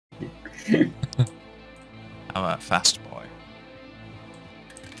I'm a fast boy.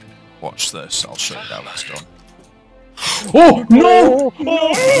 Watch this. I'll show you how it's done. Oh no!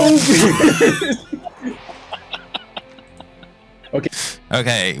 Okay.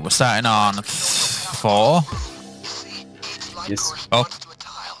 Okay, we're starting on 4. Yes. Up.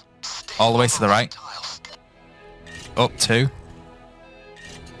 All the way to the right. Up 2.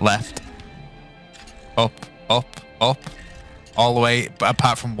 Left. Up, up, up. All the way,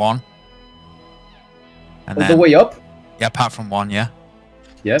 apart from 1. And All the way up? Yeah, apart from 1, yeah.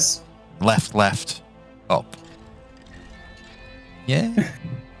 Yes. Left, left, up. Yeah.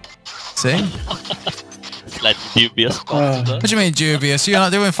 See? Slightly dubious. What do you mean dubious? You're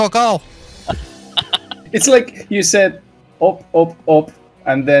not doing fuck all. It's like you said up, up, up,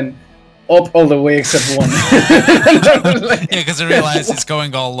 and then up all the way except 1. Yeah, because I realised it's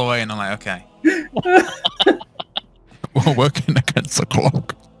going all the way, and I'm like, okay. We're working against the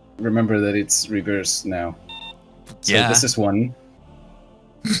clock. Remember that it's reverse now. So Yeah. this is 1.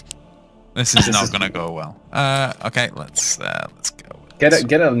 This is not gonna go well. Okay, let's go. With Get this.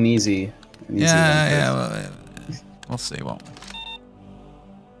 an easy. An easy Yeah, one yeah. We'll see what.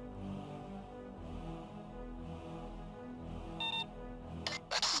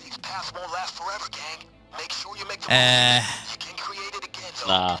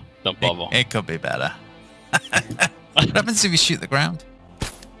 Nah, don't bother. It could be better. What happens if you shoot the ground?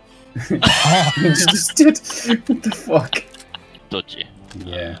 Oh. You just did. What the fuck? Dodgy.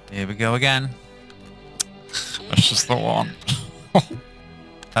 Yeah. Here we go again. That's just the one.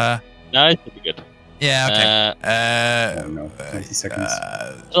 No, it's pretty good. Yeah, okay. Oh no, 20 seconds.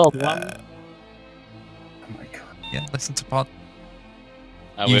 Oh Oh my god. Yeah, listen to pod.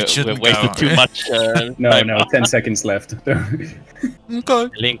 We wasted too much No, time. no, 10 seconds left. Okay.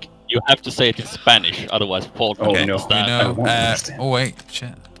 Link, you have to say it in Spanish, otherwise Paul Oh, can no. understand. You I know, won't understand. oh wait,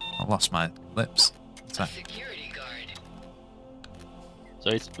 shit. I lost my lips. What's that? So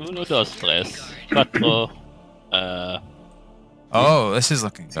it's 1, 2, 3, 4. Oh, this is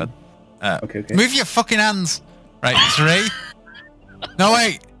looking good. Okay. Move your fucking hands. Right, 3. No,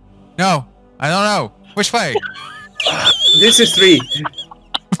 wait. No, I don't know. Which way? This is 3.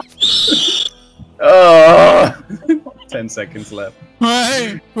 Oh! 10 seconds left.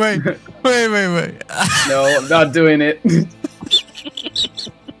 Wait. No, I'm not doing it.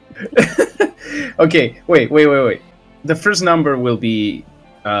 Okay, wait. The first number will be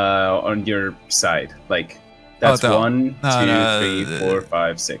on your side. Like, that's no. 1, No, 2, 3, 4,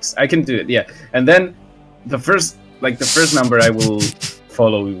 5, 6. I can do it, yeah. And then the first number I will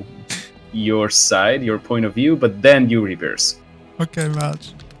follow your side, your point of view, but then you reverse. Okay,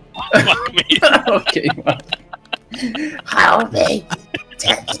 Marge. Fuck me. Okay, well. Help me!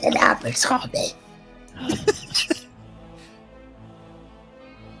 Take the numbers, help me!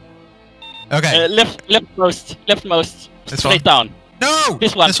 Okay. Leftmost. This Straight one? down. No!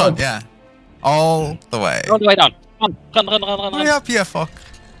 This one. Yeah. All the way. All the way down. Run. Hurry up, you fuck.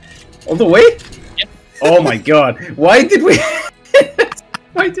 All the way? Yep. Oh my god. Why did we...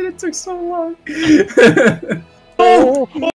 Why did it take so long? Oh!